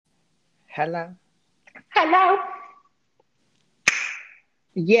Hello. Hello.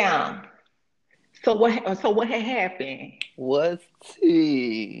 Yeah. So what had happened? What's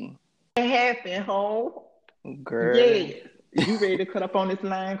tea? What happened, home? Girl. Yes. You ready to cut up on this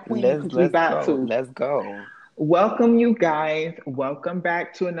line, Queen? Let's Because we let's about go. to. Let's go. Welcome, you guys. Welcome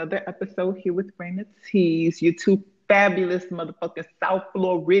back to another episode here with Raina Tees. You two fabulous motherfucking South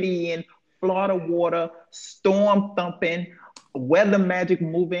Floridian, Florida water, storm thumping, weather magic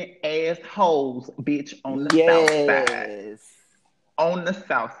moving assholes, bitch, on the south side. Yes. On the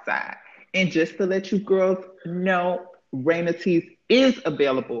south side. And just to let you girls know, Raina Tees is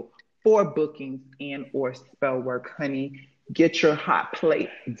available for bookings and or spell work, honey. Get your hot plate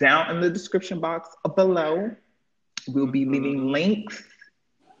down in the description box below. We'll be leaving Mm-hmm. links.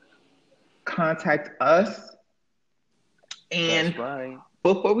 Contact us. That's And right.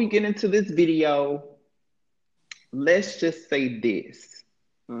 before we get into this video, let's just say this.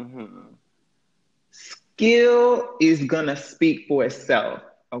 Mm-hmm. Skill is gonna speak for itself,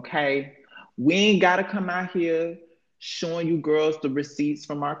 okay? We ain't gotta come out here showing you girls the receipts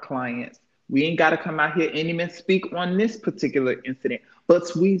from our clients. We ain't gotta come out here and even speak on this particular incident.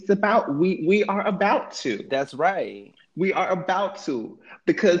 But we are about to. That's right. We are about to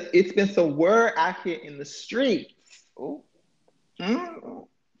because it's been some word out here in the streets. Oh, Mm.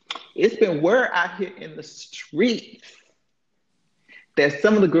 It's been word out here in the streets that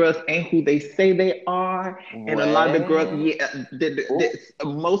some of the girls ain't who they say they are, and a lot of the girls, what? yeah,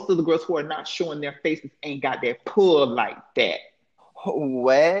 Oh, most of the girls who are not showing their faces ain't got that pull like that.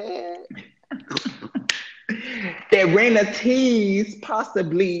 what? That Raina Tease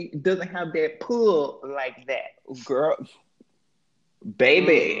possibly doesn't have that pull like that, Girl. Mm.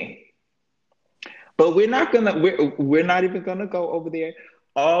 baby. But we're not even gonna go over there.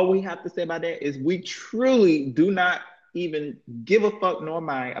 All we have to say about that is we truly do not even give a fuck nor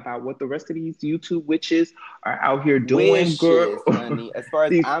mind about what the rest of these YouTube witches are out here doing, girl. Wishes, honey. As far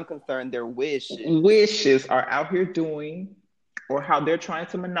as These I'm concerned, they're wishes. wishes are out here doing, or how they're trying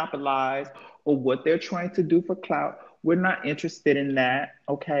to monopolize, or what they're trying to do for clout. We're not interested in that,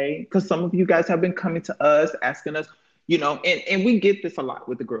 okay? Because some of you guys have been coming to us asking us, and we get this a lot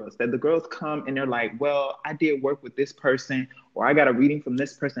with the girls, that the girls come and they're like, well, I did work with this person, or I got a reading from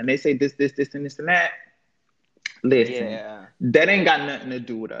this person. And they say this, and this, and that. Listen, Yeah. that ain't got nothing to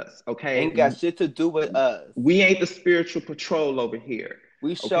do with us, Ain't okay? got shit to do with us. We ain't the spiritual patrol over here,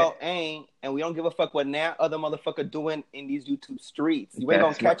 We okay? sure ain't, and we don't give a fuck what now other motherfucker doing in these YouTube streets. You ain't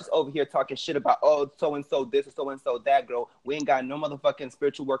gonna That's right. catch us over here talking shit about so and so this or so and so that, girl. We ain't got no motherfucking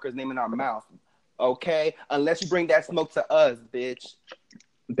spiritual worker's name in our mouth, okay? Unless you bring that smoke to us, bitch.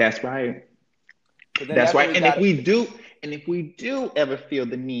 That's right. Cause then That's that's when right. we got. And if we do ever feel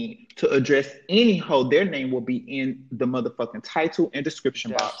the need to address any hoe, their name will be in the motherfucking title and description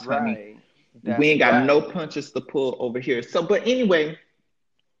That's box, honey. right. We That's ain't got no right. punches to pull over here. So, but anyway,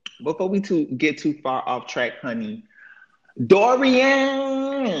 before we get too far off track, honey,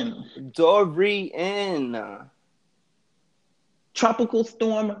 Dorian, Dorian, tropical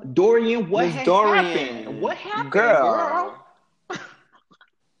storm Dorian, what Miss had happened? What Dorian, happened, girl? girl.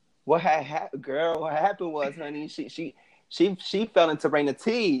 What had happened, girl? What happened was, honey, she fell into Raina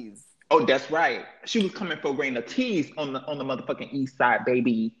T's, Oh, that's right. She was coming for Raina Tease on the motherfucking east side,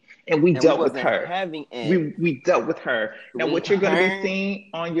 baby, and we and we dealt with wasn't her. having it. We dealt with her. Now, what you're gonna be Okay. seeing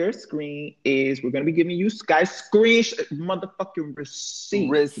on your screen is we're gonna be giving you guys screenshot motherfucking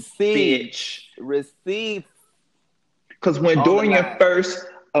receipts, bitch. Receipts Because when on the Dorian line. first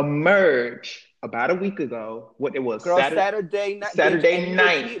emerged about a week ago, what it was Girl, Saturday night, bitch, and Saturday you was here,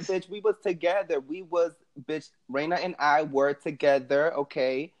 night. bitch. We was together. Bitch, Raina and I were together,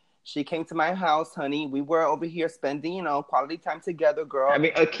 okay? She came to my house, honey. We were over here spending, quality time together, girl.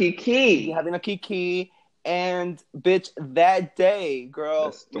 Having a We kiki. having a kiki. And, bitch, that day, The girl,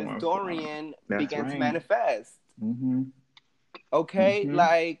 Miss storm came. Dorian That's began to right. manifest. Mm-hmm. Okay, Mm-hmm.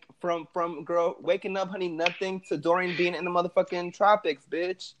 like from girl waking up, honey, nothing to Dorian being in the motherfucking tropics,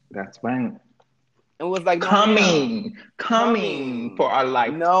 bitch. That's right. And was like, no, ma'am, Coming for coming.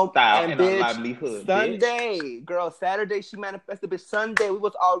 our Nope. lifestyle And and our bitch, livelihood, bitch. Sunday, girl, Saturday she manifested, bitch. Sunday we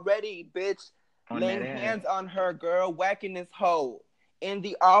was already, bitch, On that laying ass. hands on her, girl, whacking this hoe in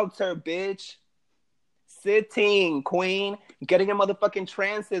the altar, bitch. Sitting, queen, getting in motherfucking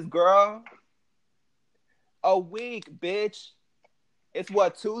trances, girl. A week, bitch. It's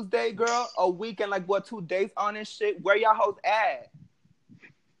what, Tuesday, girl? A week and like what, 2 days on this shit? Where y'all hoes at?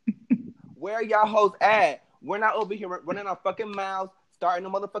 Where y'all hoes at? We're not over here running our fucking mouths, starting a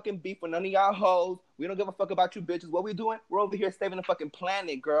motherfucking beef with none of y'all hoes. We don't give a fuck about you bitches. What we doing? We're over here saving the fucking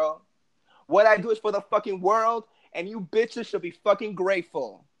planet, girl. What I do is for the fucking world, and you bitches should be fucking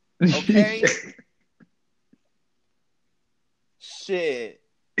grateful. Okay? Shit.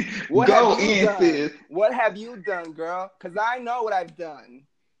 What Go have you in, done? sis. What have you done, girl? Because I know what I've done.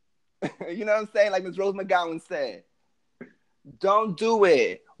 You know what I'm saying? Like Miss Rose McGowan said. Don't do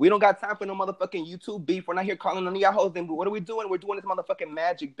it. We don't got time for no motherfucking YouTube beef. We're not here calling none of y'all hoes. What are we doing? We're doing this motherfucking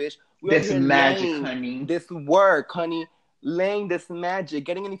magic, bitch. We're That's here magic, laying honey. this work, honey. Laying this magic,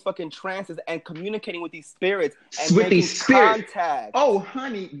 getting in these fucking trances and communicating with these spirits and With making these spirits. contact. Oh,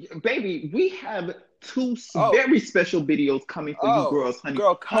 honey, baby, we have two very special videos coming for you girls, honey.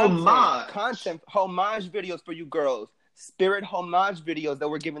 Girl, homage videos for you girls. Spirit homage videos that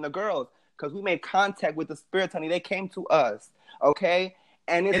we're giving the girls. Because we made contact with the spirits, honey. They came to us, okay?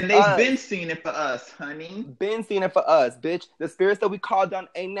 And they've been seeing it for us, honey. Been seeing it for us, bitch. The spirits that we called on,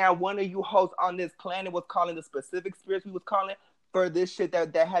 ain't now one of you hosts on this planet was calling the specific spirits we was calling for this shit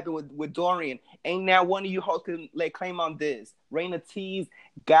that happened with Dorian. Ain't now one of you hosts can lay claim on this. Raina T's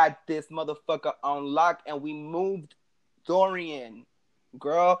got this motherfucker on lock, and we moved Dorian.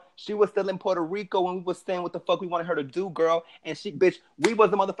 Girl, she was still in Puerto Rico when we was saying what the fuck we wanted her to do, girl. And she, bitch, we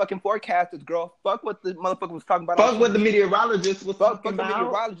was the motherfucking forecasters, girl. Fuck what the motherfucker was talking about. Fuck what the meteorologist was talking about. Fuck the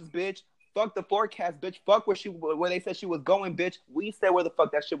meteorologist, bitch. Fuck the forecast, bitch. Fuck where they said she was going, bitch. We said where the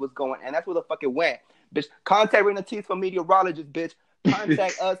fuck that shit was going, and that's where the fuck it went, bitch. Contact Raina T's for meteorologist, bitch.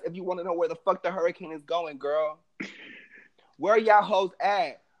 Contact us if you want to know where the fuck the hurricane is going, girl. Where y'all hoes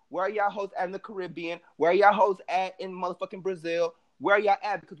at? Where y'all hoes at in the Caribbean? Where y'all hoes at in motherfucking Brazil? Where y'all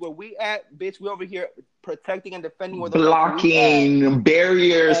at? Because where we at, bitch, we over here protecting and defending where the blocking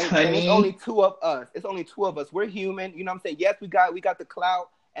barriers, honey. And it's only two of us. It's only two of us. We're human. You know what I'm saying? Yes, we got the clout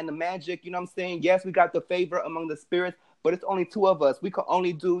and the magic. You know what I'm saying? Yes, we got the favor among the spirits, but it's only two of us. We can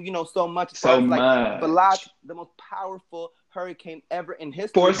only do, so much. So much. Like block the most powerful hurricane ever in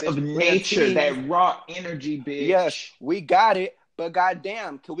history. Force of nature, that raw energy, bitch. Yes, we got it. But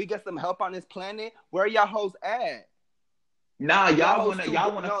goddamn, can we get some help on this planet? Where y'all hoes at? Nah, y'all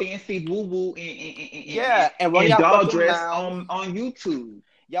want a fancy woo woo and doll dress on YouTube.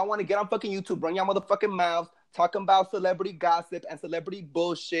 Y'all want to get on fucking YouTube, run y'all motherfucking mouths, talking about celebrity gossip and celebrity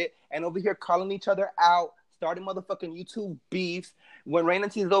bullshit, and over here calling each other out, starting motherfucking YouTube beefs. When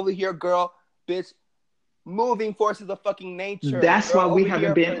Raina T is over here, girl, bitch, moving forces of fucking nature. That's why we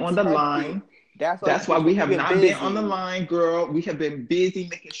haven't been on the line. That's why we have not been on the line, girl. We have been busy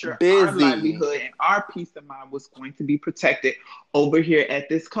making sure our livelihood and our peace of mind was going to be protected over here at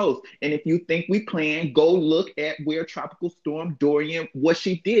this coast. And if you think we plan, go look at where Tropical Storm Dorian, what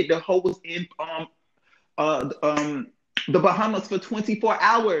she did. The hoe was in the Bahamas for 24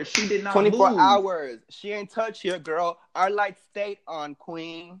 hours. She did not 24 move. hours. She ain't touch here, girl. Our light stayed on,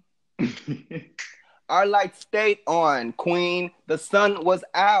 queen. Our light stayed on, queen. The sun was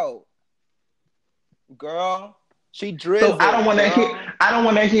out. Girl, she drizzled. So I don't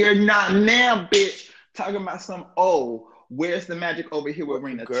want to hear not now, bitch, talking about some, where's the magic over here with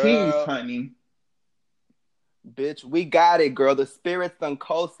Raina T's, honey? Bitch, we got it, girl. The spirits done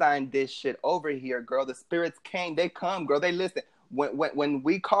co-signed this shit over here, girl. The spirits came. They come, girl. They listen. When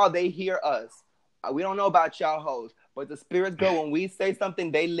we call, they hear us. We don't know about y'all hoes, but the spirits, girl, when we say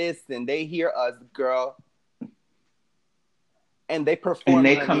something, they listen. They hear us, girl. And they perform. And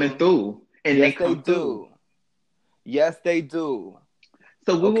they coming through. And yes, they do. Yes, they do.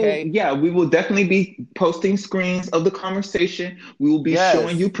 So we will definitely be posting screens of the conversation. We will be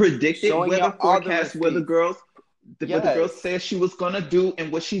showing you predicted weather forecast where the girls said she was gonna do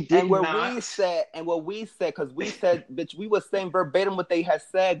and what she did and what we said, because we said, bitch, we was saying verbatim what they had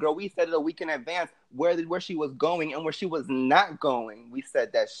said, girl. We said it a week in advance where she was going and where she was not going. We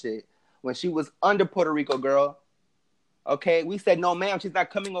said that shit when she was under Puerto Rico, girl. Okay, we said no, ma'am, she's not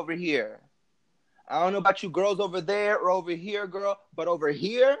coming over here. I don't know about you girls over there or over here, girl, but over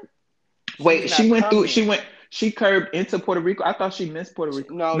here. Wait, she curved into Puerto Rico. I thought she missed Puerto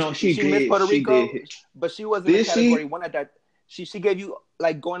Rico. No, she did. Missed Puerto Rico, but she was in category 1 at that. She gave you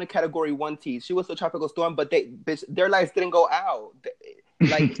like going to category 1 teas. She was a tropical storm, but their lights didn't go out.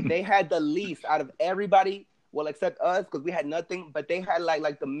 They had the least out of everybody. Well, except us, because we had nothing, but they had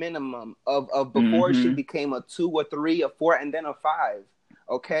like the minimum of before she became a 2, a 3, a 4, and then a 5.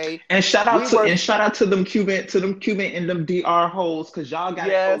 Okay. And shout out to them Cuban and them DR hoes, because y'all got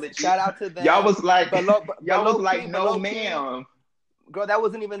it. Shout out to them. Y'all was like, no, ma'am. Girl, that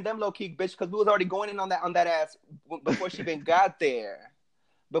wasn't even them low key, bitch, because we was already going in on that ass before she even got there.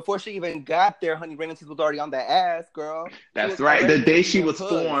 Before she even got there, honey, Raina T was already on that ass, girl. That's right. The day she was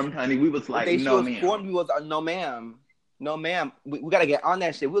formed, honey, we was like, no, ma'am. Formed, we was no, ma'am. No, ma'am. We got to get on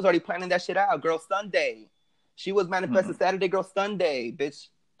that shit. We was already planning that shit out, girl. Sunday. She was manifesting Saturday, girl. Sunday, bitch.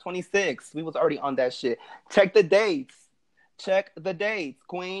 26. We was already on that shit. Check the dates. Check the dates,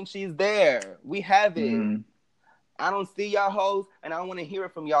 Queen. She's there. We have it. I don't see y'all hoes, and I don't want to hear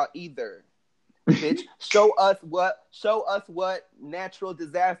it from y'all either. Bitch, show us what natural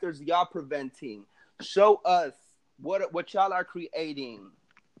disasters y'all preventing. Show us what y'all are creating.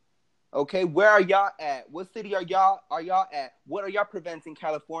 Okay, where are y'all at? What city are y'all at? What are y'all preventing,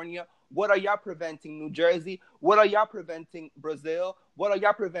 California? What are y'all preventing, New Jersey? What are y'all preventing, Brazil? What are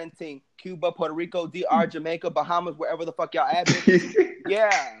y'all preventing, Cuba, Puerto Rico, DR, Jamaica, Bahamas, wherever the fuck y'all at, bitch?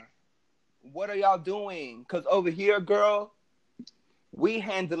 Yeah. What are y'all doing? Because over here, girl, we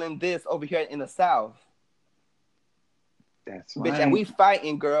handling this over here in the South. That's right. Bitch, right. And we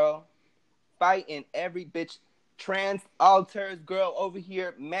fighting, girl. Fighting every bitch. Trans altars, girl, over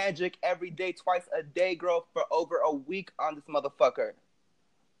here. Magic every day, twice a day, girl, for over a week on this motherfucker.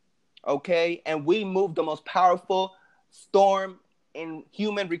 Okay? And we moved the most powerful storm in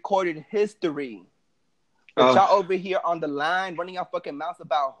human recorded history. But y'all over here on the line running your fucking mouths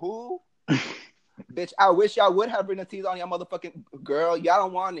about who? Bitch, I wish y'all would have written a tease on y'all motherfucking girl. Y'all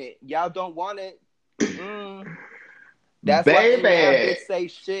don't want it. Y'all don't want it. That's Baby. why ain't bitch say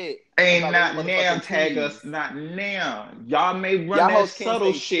shit. Ain't not now tag us, not now. Y'all may run y'all that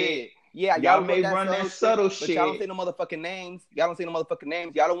subtle shit. Yeah, y'all may run that subtle shit. But y'all don't say no motherfucking names.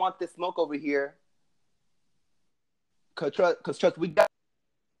 Y'all don't want this smoke over here. Cause trust, we got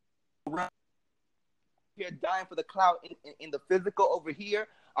here dying for the clout in the physical over here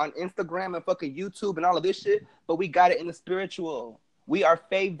on Instagram and fucking YouTube and all of this shit, but we got it in the spiritual. We are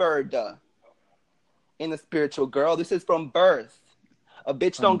favored in the spiritual, girl. This is from birth. A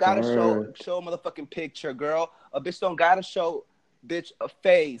bitch don't gotta show a motherfucking picture, girl. A bitch don't gotta show bitch a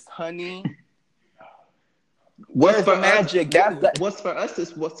face, honey. What's for magic? What's for us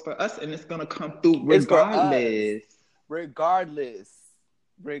is what's for us, and it's gonna come through regardless. Regardless,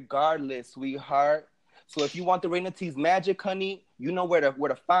 sweetheart. So if you want the Rain of Teas magic, honey, you know where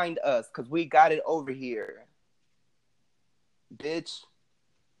to find us, because we got it over here. Bitch.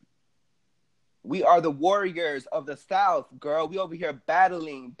 We are the warriors of the South, girl. We over here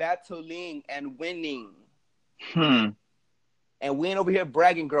battling, and winning. And we ain't over here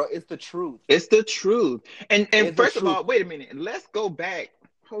bragging, girl. It's the truth. It's the truth. And first of all, wait a minute. Let's go back.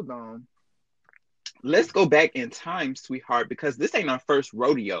 Hold on. Let's go back in time, sweetheart, because this ain't our first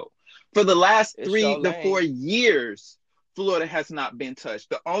rodeo. For the last 3 to 4 years, Florida has not been touched.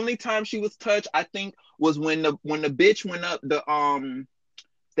 The only time she was touched, I think, was when the bitch went up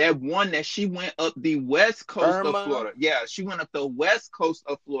that one that she went up the west coast of Florida. Yeah, she went up the west coast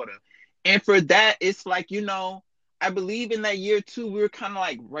of Florida. And for that, it's like, I believe in that year too, we were kind of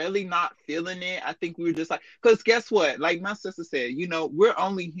like really not feeling it. I think we were just like, because guess what? Like my sister said, we're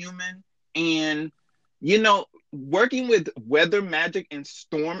only human. And, working with weather magic and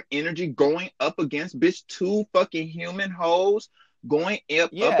storm energy going up against bitch 2 fucking human hoes, going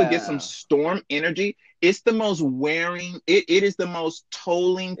up against some storm energy, it's the most wearing, it is the most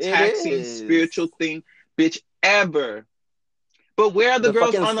tolling, taxing, spiritual thing, bitch, ever. But where are the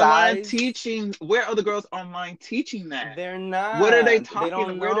girls on the line teaching? Where are the girls online teaching that? They're not. What are they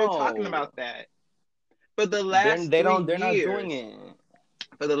talking? Where they're talking about that? For the last 3 years, they're not doing it.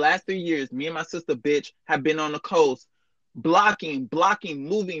 For the last 3 years, me and my sister, bitch, have been on the coast, blocking,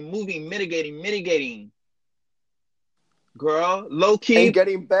 moving, mitigating. Girl, low key, and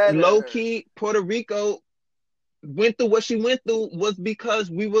getting better. Low key, Puerto Rico went through what she went through was because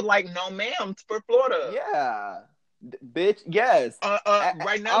we were like, no ma'am for Florida. Yeah. Bitch, yes.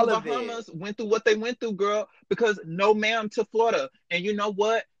 Right now, the Bahamas went through what they went through, girl, because no ma'am to Florida. And you know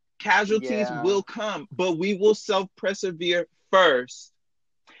what? Casualties will come, but we will self-persevere first.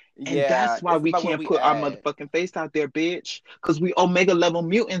 And that's why we can't put our motherfucking face out there, bitch. Because we Omega level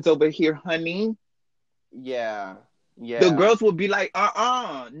mutants over here, honey. Yeah. The girls will be like,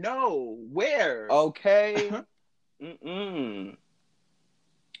 no, where? Okay.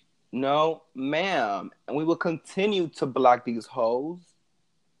 No, ma'am. And we will continue to block these hoes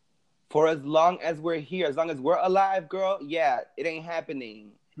for as long as we're here. As long as we're alive, girl, it ain't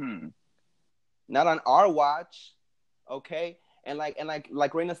happening. Not on our watch. Okay? And like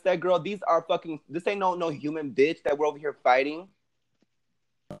Raina said, girl, this ain't no human bitch that we're over here fighting.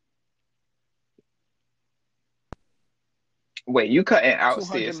 Wait, you cutting out,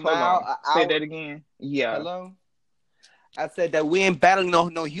 sis. Hold on. Say that again. Yeah. Hello? I said that we ain't battling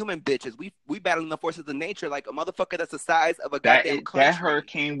no human bitches. We battling the forces of nature, like a motherfucker that's the size of a goddamn country. That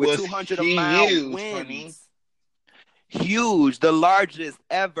hurricane was 200-mile winds. Honey. Huge, the largest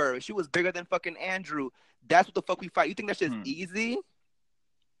ever. She was bigger than fucking Andrew. That's what the fuck we fight. You think that shit's easy?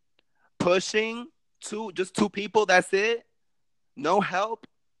 Pushing just two people, that's it? No help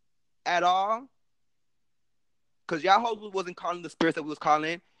at all? Cause y'all hoes wasn't calling the spirits that we was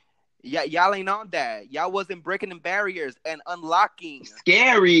calling. Yeah, y'all ain't on that. Y'all wasn't breaking the barriers and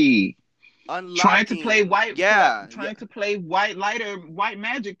Scary. Trying to play unlocking. trying to play white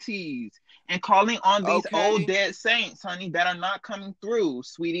magic teas and calling on these old Okay. dead saints, honey, that are not coming through,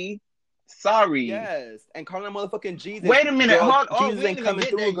 sweetie. Sorry. Yes, and calling motherfucking Jesus, Wait a minute. girl. Hold on. Jesus We ain't ain't even coming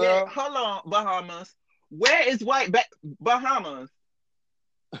get there through, yet. girl. Hold on, Bahamas. Where is Bahamas?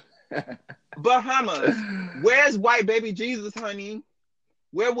 Bahamas. Where's white baby Jesus, honey?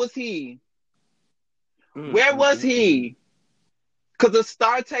 Where was he? Where was Mm. he? Cause the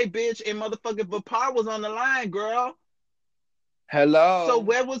Starte bitch and motherfucking Vapar was on the line, girl. So Hello,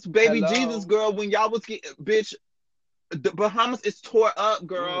 where was baby Jesus, hello. girl, when y'all was getting, bitch? The Bahamas is tore up,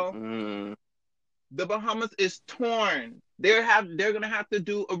 girl. Mm-mm. The Bahamas is torn. They're gonna have to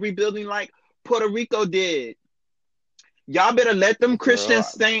do a rebuilding like Puerto Rico did. Y'all better let them Christian Girl,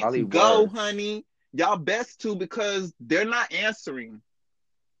 saints probably go, worse. honey. Y'all best to, because they're not answering.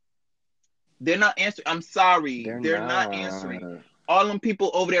 They're not answering. I'm sorry. They're They're not answering. not. All them people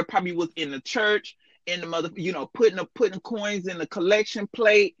over there probably was in the church, in the mother, putting coins in the collection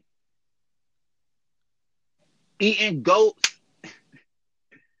plate, eating goats.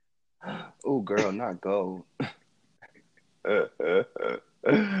 Oh, girl, not gold.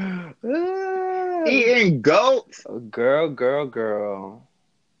 Eating goats Girl.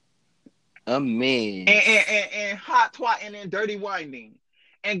 A and, and, mess. and, and hot twatting and dirty winding.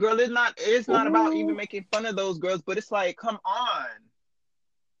 And girl, it's not about even Ooh. making fun of those girls, but it's like, come on.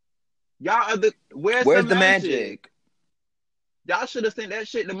 Y'all are where's the Where's the magic? magic? Y'all should have sent that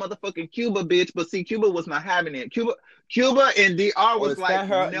shit to motherfucking Cuba, bitch. But see, Cuba was not having it. Cuba and DR Or was like, send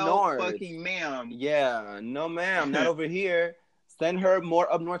her no north. fucking ma'am. Yeah, no, ma'am, not over here. Send her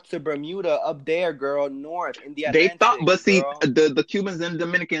more up north to Bermuda, up there, girl, north in the They thought, Atlantic, but see, girl. the Cubans and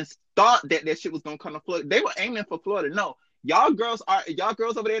Dominicans thought that shit was gonna come to Florida. They were aiming for Florida. No, y'all girls over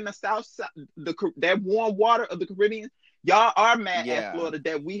there in the South, that warm water of the Caribbean. Y'all are mad at Yeah, Florida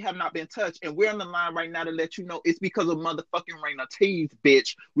that we have not been touched, and we're on the line right now to let you know it's because of motherfucking Raina Tees,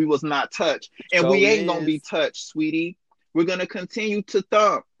 bitch. We was not touched, and so we ain't gonna be Liz. touched, sweetie. We're gonna continue to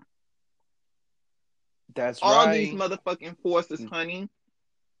thump That's all these right. motherfucking forces, honey.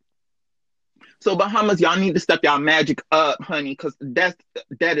 So Bahamas, y'all need to step y'all magic up, honey, because that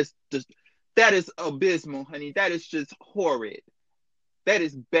is abysmal, honey. That is just horrid. That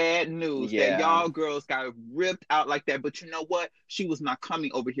is bad news that Yeah. y'all girls got ripped out like that. But you know what? She was not coming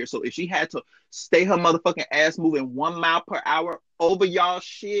over here. So if she had to stay her motherfucking ass moving 1 mile per hour over y'all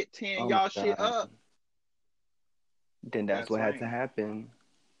shit, tearing Oh my y'all shit God. up, Then that's that's what had to right. happen.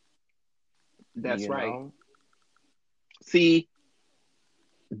 That's You right. know? See,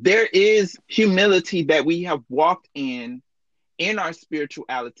 there is humility that we have walked in our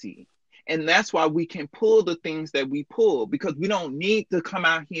spirituality. And that's why we can pull the things that we pull, because we don't need to come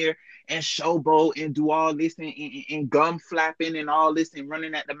out here and showboat and do all this and gum flapping and all this and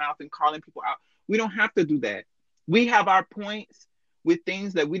running at the mouth and calling people out. We don't have to do that. We have our points with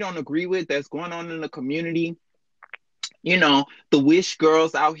things that we don't agree with that's going on in the community. The wish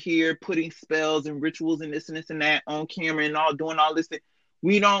girls out here putting spells and rituals and this and that on camera and all doing all this.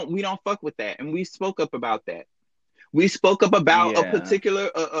 We don't fuck with that. And we spoke up about that. We spoke up about a Yeah. particular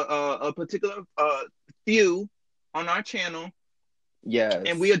few on our channel,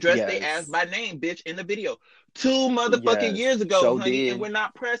 and we Yes. addressed their ass Yes. by name, bitch, in the video 2 motherfucking Yes. years ago, Show honey, and did. we're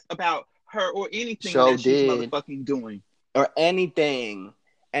not pressed about her or anything Show that she's did. motherfucking doing. Or anything.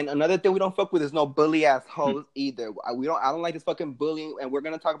 And another thing we don't fuck with is no bully ass hoes either. I don't like this fucking bullying, and we're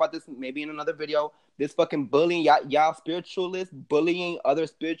gonna talk about this maybe in another video. This fucking bullying, y'all spiritualists bullying other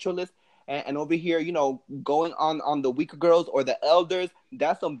spiritualists, and over here, going on the weaker girls or the elders.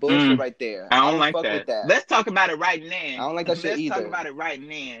 That's some bullshit Mm, right there. I I don't don't like fuck with that. that. Let's talk about it right I now. don't like that shit Let's talk either. about it right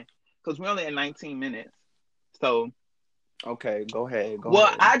now, because we're only at 19 minutes. So, Okay, go ahead. Go well,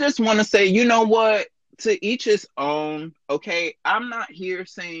 ahead. I just want to say, you know what? To each his own, okay? I'm not here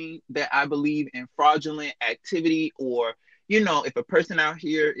saying that I believe in fraudulent activity, or, if a person out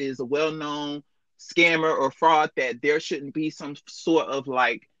here is a well known scammer or fraud, that there shouldn't be some sort of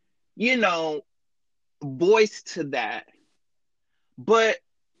like, you know, voice to that. But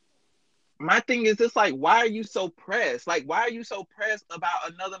my thing is, it's like, why are you so pressed? Like, why are you so pressed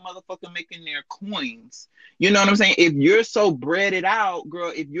about another motherfucker making their coins? You know what I'm saying? If you're so breaded out,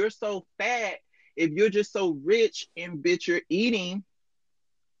 girl, if you're so fat, if you're just so rich and bitch, you're eating,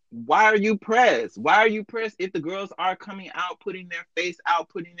 why are you pressed? Why are you pressed if the girls are coming out, putting their face out,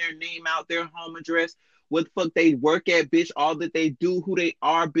 putting their name out, their home address, what the fuck they work at, bitch, all that they do, who they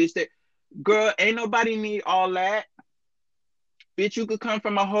are, bitch, that girl, ain't nobody need all that. Bitch, you could come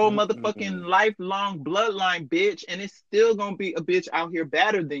from a whole motherfucking Mm-mm. lifelong bloodline, bitch, and it's still gonna be a bitch out here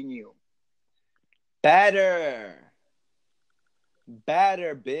better than you. Better.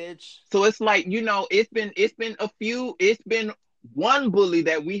 Better, bitch. So it's like, it's been one bully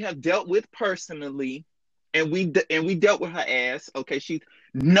that we have dealt with personally, and we dealt with her ass. Okay, she's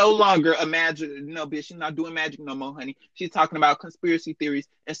no longer a magic, no bitch, she's not doing magic no more, honey. She's talking about conspiracy theories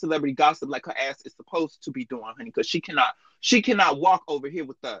and celebrity gossip like her ass is supposed to be doing, honey, because she cannot walk over here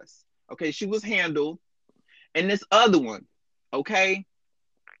with us. Okay, she was handled. And this other one, okay,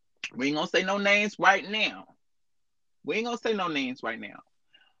 we ain't gonna say no names right now. We ain't gonna say no names right now.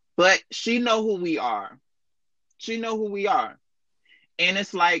 But she know who we are. She know who we are. And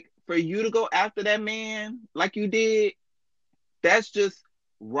it's like, for you to go after that man like you did, that's just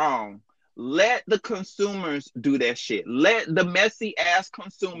wrong. Let the consumers do that shit. Let the messy ass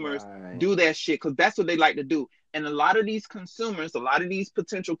consumers Right. do that shit, because that's what they like to do. And a lot of these consumers, a lot of these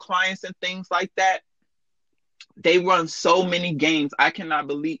potential clients and things like that, they run so many games.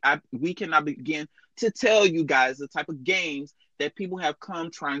 We cannot begin to tell you guys the type of games that people have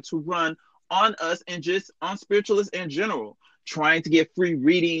come trying to run on us and just on spiritualists in general, trying to get free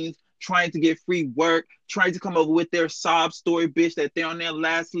readings, trying to get free work, trying to come up with their sob story, bitch, that they're on their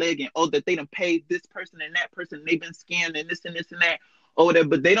last leg, and that they done paid this person and that person, they've been scammed and this and this and that.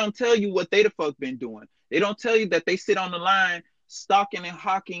 But they don't tell you what they the fuck been doing. They don't tell you that they sit on the line stalking and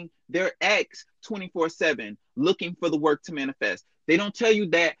hawking their ex 24/7, looking for the work to manifest. They don't tell you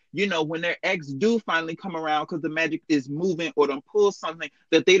that, when their ex do finally come around because the magic is moving or don't pull something,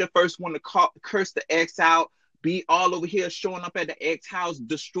 that they the first one to curse the ex out, be all over here showing up at the ex house,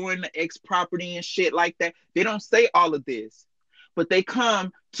 destroying the ex property and shit like that. They don't say all of this, but they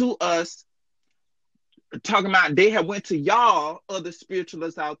come to us talking about they have went to y'all other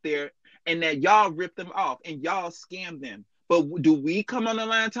spiritualists out there, and that y'all ripped them off and y'all scammed them. But do we come on the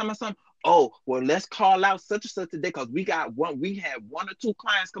line telling something? Oh, well, let's call out such and such today because we had one or two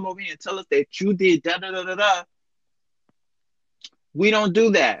clients come over here and tell us that you did da da da da da. We don't do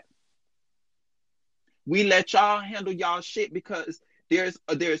that. We let y'all handle y'all shit, because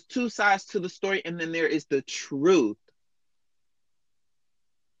there's two sides to the story, and then there is the truth.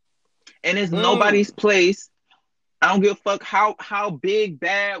 And it's nobody's place. I don't give a fuck how big,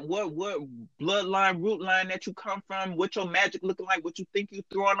 bad, what bloodline, root line that you come from, what your magic looking like, what you think you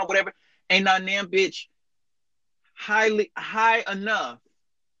throwing or whatever. Ain't not damn bitch high enough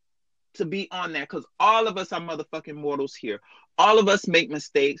to be on that, because all of us are motherfucking mortals here. All of us make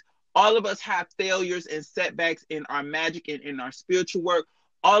mistakes. All of us have failures and setbacks in our magic and in our spiritual work.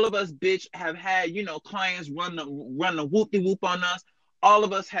 All of us, bitch, have had, clients run the whoop-de-whoop on us. All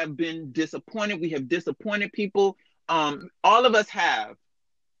of us have been disappointed. We have disappointed people. All of us have.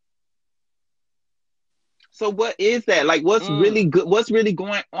 So what is that? Like, what's really good? What's really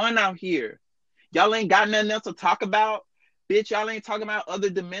going on out here? Y'all ain't got nothing else to talk about? Bitch, y'all ain't talking about other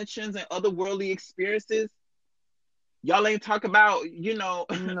dimensions and other worldly experiences? Y'all ain't talking about,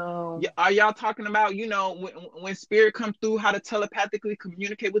 No. are y'all talking about, when spirit comes through, how to telepathically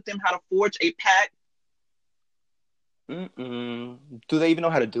communicate with them, how to forge a pact? Mm-mm. Do they even know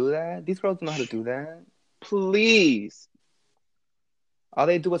how to do that? These girls don't know how to do that. Please. All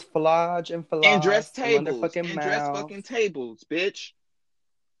they do is flodge and dress floss and run their tables. fucking Dress mouth. fucking tables, bitch.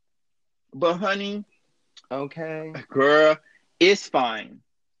 But honey, okay, girl, it's fine.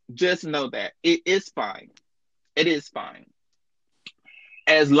 Just know that it is fine. It is fine.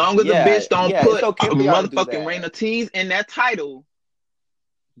 As long as the bitch don't put okay a motherfucking Reign of Teas in that title,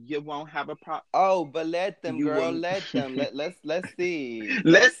 you won't have a problem. Oh, but let them, girl. Let them. Let's see.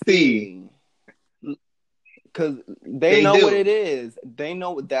 Let's see. Because they know what it is. They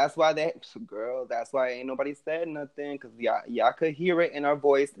know. That's why that's why ain't nobody said nothing. Because y'all could hear it in our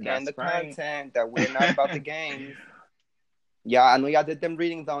voice and the content that we're not about the games. Yeah, I know y'all did them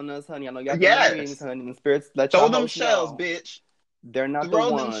readings on us, honey. I know y'all did them readings, honey. The spirits let y'all throw them shells, bitch. They're not throw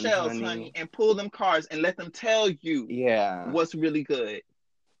the ones, them shells, honey, and pull them cards and let them tell you what's really good.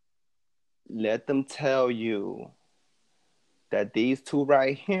 Let them tell you that these two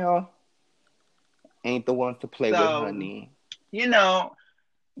right here ain't the ones to play with, honey.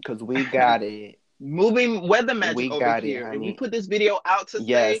 Because we got it. Moving weather magic over here. Honey. If we put this video out to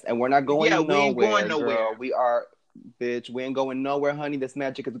say, and we're not going nowhere, we ain't going nowhere. Girl. We are, bitch, we ain't going nowhere, honey. This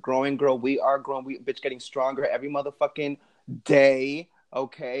magic is growing, girl. We are growing. We, bitch, getting stronger every motherfucking day,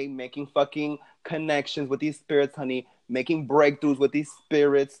 okay? Making fucking connections with these spirits, honey. Making breakthroughs with these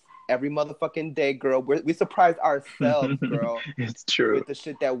spirits every motherfucking day, girl. We surprise ourselves, girl. It's true. With the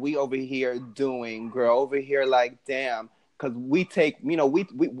shit that we over here doing, girl. Over here, like, damn. Because we take,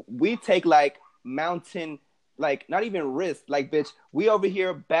 we take, like, mountain Like, not even risk. Like, bitch, we over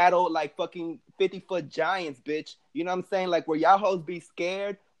here battle like fucking 50-foot giants, bitch. You know what I'm saying? Like, where y'all hoes be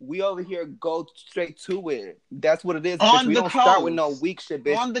scared, we over here go straight to it. That's what it is, bitch. We don't start with no weak shit,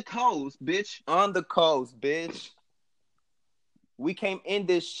 bitch. On the coast, bitch. On the coast, bitch. We came in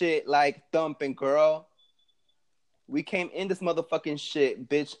this shit like thumping, girl. We came in this motherfucking shit,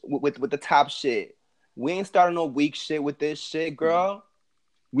 bitch, with the top shit. We ain't starting no weak shit with this shit, girl.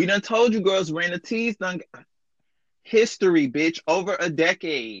 We done told you girls, Raina T's done history, bitch, over a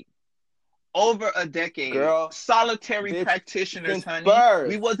decade. Over a decade. Girl. Solitary bitch, practitioners, honey. Birth.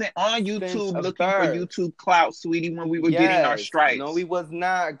 We wasn't on YouTube looking for YouTube clout, sweetie, when we were getting our stripes. No, we was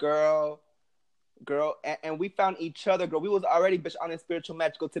not, girl. Girl, and we found each other, girl. We was already, bitch, on a spiritual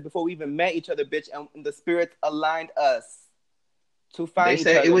magical tip before we even met each other, bitch, and the spirits aligned us to find each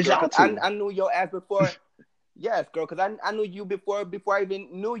other. They said it was y'all two. I knew your ass before. Yes, girl, because I knew you before I even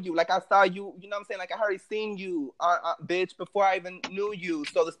knew you. Like, I saw you, you know what I'm saying? Like, I already seen you, bitch, before I even knew you.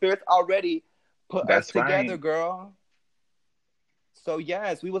 So the spirits already put us together, girl. So,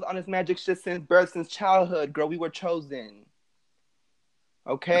 yes, we was on this magic shit since birth, since childhood, girl. We were chosen.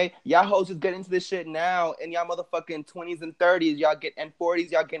 Okay? Y'all hoes just get into this shit now. In y'all motherfucking 20s and 30s, and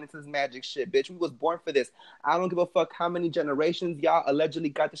 40s, y'all get into this magic shit, bitch. We was born for this. I don't give a fuck how many generations y'all allegedly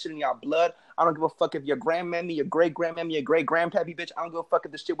got this shit in y'all blood. I don't give a fuck if your grandmammy, your great-grandmammy, your great-grandpappy, bitch. I don't give a fuck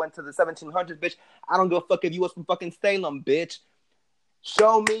if this shit went to the 1700s, bitch. I don't give a fuck if you was from fucking Salem, bitch.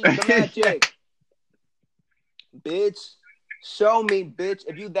 Show me the magic. Bitch. Show me, bitch.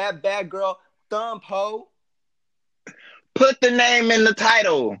 If you that bad, girl, thump, ho. Put the name in the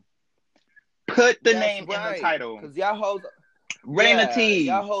title. Put the name in the title. Because y'all hoes... Raina T.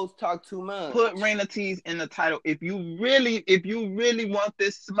 Y'all hoes talk too much. Put Raina T's in the title. If you really want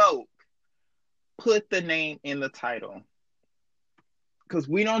this smoke, put the name in the title. Because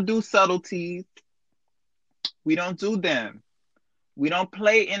we don't do subtleties. We don't do them. We don't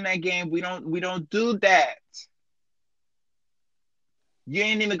play in that game. We don't do that. You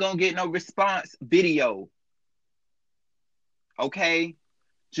ain't even gonna get no response video. Okay?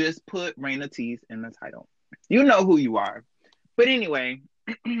 Just put Raina T's in the title. You know who you are. But anyway,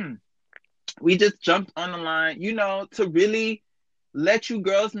 we just jumped on the line, to really let you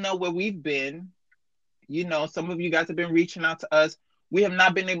girls know where we've been. Some of you guys have been reaching out to us. We have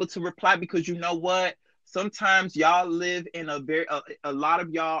not been able to reply because you know what? Sometimes y'all live in a lot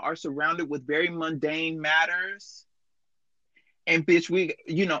of y'all are surrounded with very mundane matters. And bitch,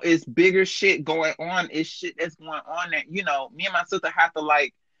 it's bigger shit going on. It's shit that's going on that, me and my sister have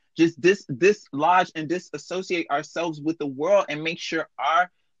to just dislodge and disassociate ourselves with the world and make sure our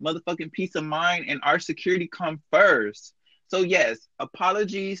motherfucking peace of mind and our security come first. So yes,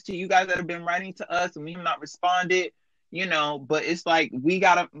 apologies to you guys that have been writing to us and we have not responded, but it's like we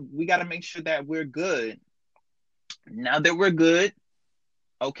gotta make sure that we're good. Now that we're good,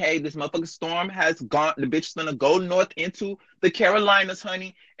 okay, this motherfucking storm has gone. The bitch is gonna go north into the Carolinas,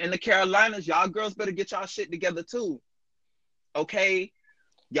 honey. And the Carolinas, y'all girls better get y'all shit together too. Okay?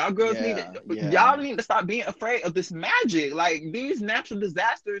 Y'all girls y'all need to stop being afraid of this magic. Like, these natural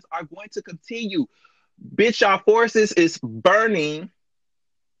disasters are going to continue. Bitch, y'all forests is burning.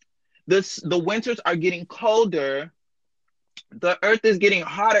 The winters are getting colder. The earth is getting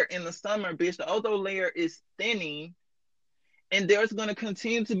hotter in the summer, bitch. The ozone layer is thinning. And there's going to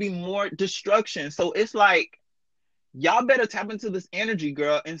continue to be more destruction. So it's like, y'all better tap into this energy,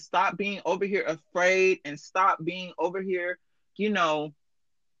 girl, and stop being over here afraid and stop being over here,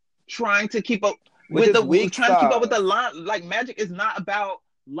 trying to keep up with the line. Like, magic is not about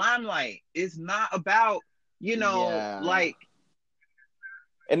limelight. It's not about, like.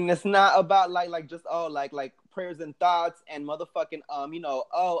 And it's not about just prayers and thoughts and motherfucking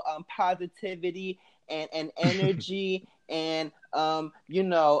positivity and energy and all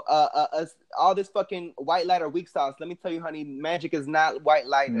this fucking white light or weak sauce. Let me tell you, honey, magic is not white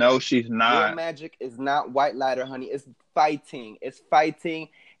lighter. No, she's not. Real magic is not white lighter, honey. It's fighting. It's fighting,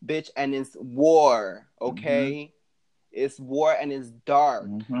 bitch, and it's war. Okay, it's war and it's dark.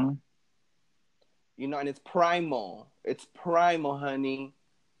 And it's primal. It's primal, honey.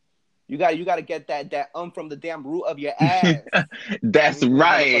 You gotta get that from the damn root of your ass. That's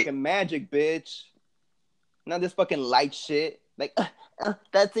right. Fucking magic, bitch. Not this fucking light shit. Like,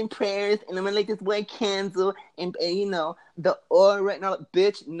 that's in prayers, and I'm gonna light this white candle, and the aura right now.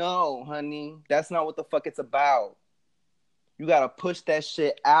 Bitch, no, honey. That's not what the fuck it's about. You gotta push that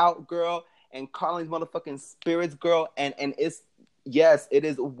shit out, girl, and call these motherfucking spirits, girl. And it's, yes, it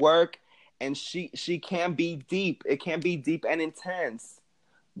is work, and she can be deep. It can be deep and intense.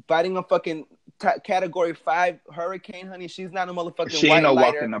 Fighting a fucking category 5 hurricane, honey. She's not a motherfucking she white ain't no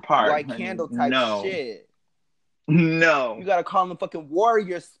lighter, walk in the park, white honey. Candle type shit. No. You gotta call them fucking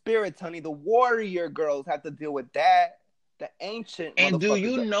warrior spirits, honey. The warrior girls have to deal with that. The ancient And do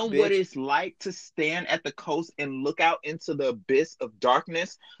you motherfuckers, know what bitch. it's like to stand at the coast and look out into the abyss of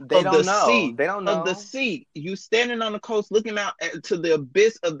darkness They of the don't know. sea? They don't Of the know. sea. You standing on the coast looking out to the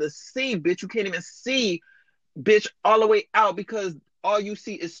abyss of the sea, bitch. You can't even see, bitch, all the way out because all you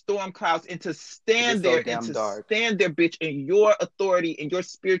see is storm clouds. And to stand It's so there and damn to dark. stand there, bitch, in your authority and your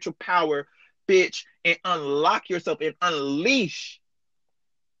spiritual power, bitch, and unlock yourself and unleash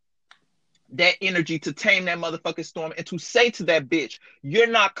that energy to tame that motherfucking storm and to say to that bitch, you're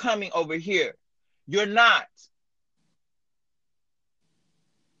not coming over here. You're not.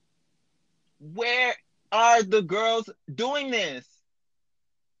 Where are the girls doing this?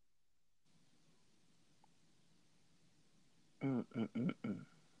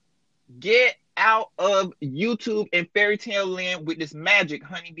 Get out of YouTube and fairy tale land with this magic,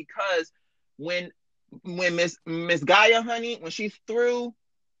 honey, because when Miss Gaia, honey, when she's through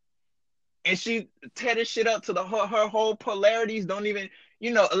and she tear this shit up to her whole polarities, don't even,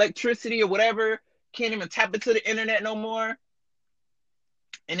 electricity or whatever, can't even tap into the internet no more.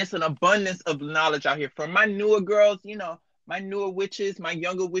 And it's an abundance of knowledge out here from my newer girls, my newer witches, my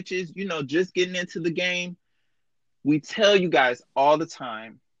younger witches, just getting into the game. We tell you guys all the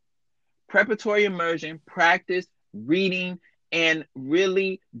time, preparatory immersion, practice, reading, and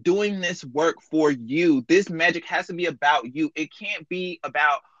really doing this work for you. This magic has to be about you. It can't be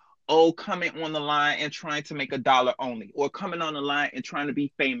about, coming on the line and trying to make $1 only, or coming on the line and trying to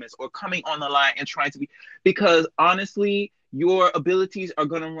be famous, or coming on the line and trying to be, because honestly, your abilities are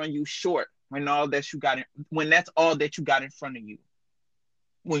going to run you short when that's all that you got in front of you.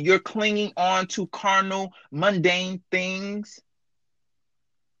 When you're clinging on to carnal, mundane things,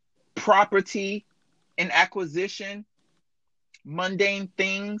 property and acquisition, mundane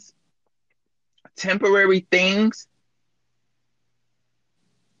things, temporary things.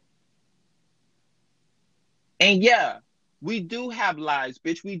 And yeah, we do have lives,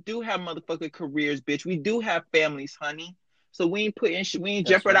 bitch. We do have motherfucking careers, bitch. We do have families, honey. So we ain't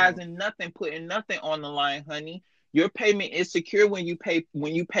jeopardizing nothing, putting nothing on the line, honey. Your payment is secure when you pay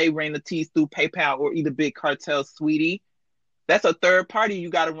Raina T's through PayPal or either Big Cartel, sweetie. That's a third party you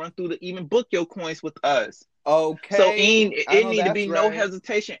got to run through to even book your coins with us. Okay. So it need to be no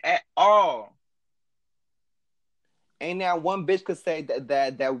hesitation at all. Ain't now one bitch could say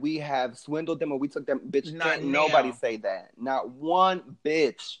that we have swindled them or we took them. Bitch, can't nobody say that. Not one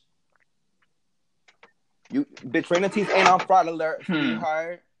bitch. You bitch, Raina T's ain't on fraud alert,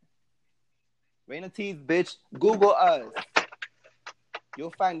 sweetheart. Raina T's, bitch, Google us.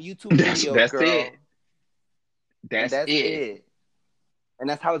 You'll find YouTube videos, that's girl. It. That's it. And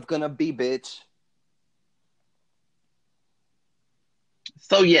that's how it's gonna be, bitch.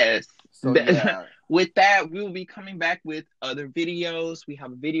 So yes. Yeah. With that, we will be coming back with other videos. We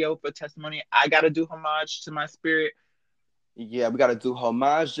have a video for testimony. I gotta do homage to my spirit. Yeah, we gotta do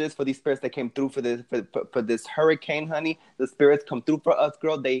homages for these spirits that came through for this hurricane, honey. The spirits come through for us,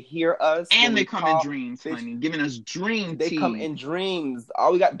 girl. They hear us, and they come in dreams, bitch, honey, giving us dream. They come in dreams.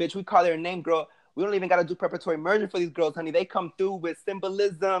 All we got, bitch. We call their name, girl. We don't even gotta do preparatory immersion for these girls, honey. They come through with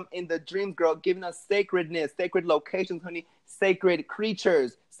symbolism in the dreams, girl, giving us sacredness, sacred locations, honey, sacred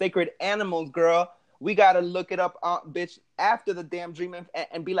creatures, sacred animals, girl. We gotta look it up, bitch, after the damn dream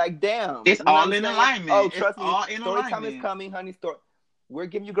and be like, damn. It's all in alignment. Oh, trust me. All in story time is coming, honey. We're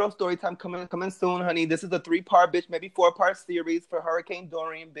giving you girl story time coming soon, honey. This is a 3-part, bitch, maybe 4-part series for Hurricane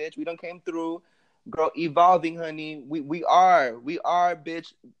Dorian, bitch. We done came through, girl, evolving, honey. We are,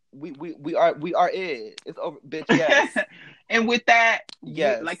 bitch. We are it. It's over, bitch. Yes. And with that,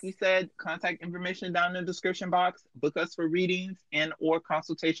 yes, like we said, contact information down in the description box. Book us for readings and or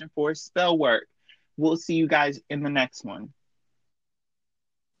consultation for spell work. We'll see you guys in the next one.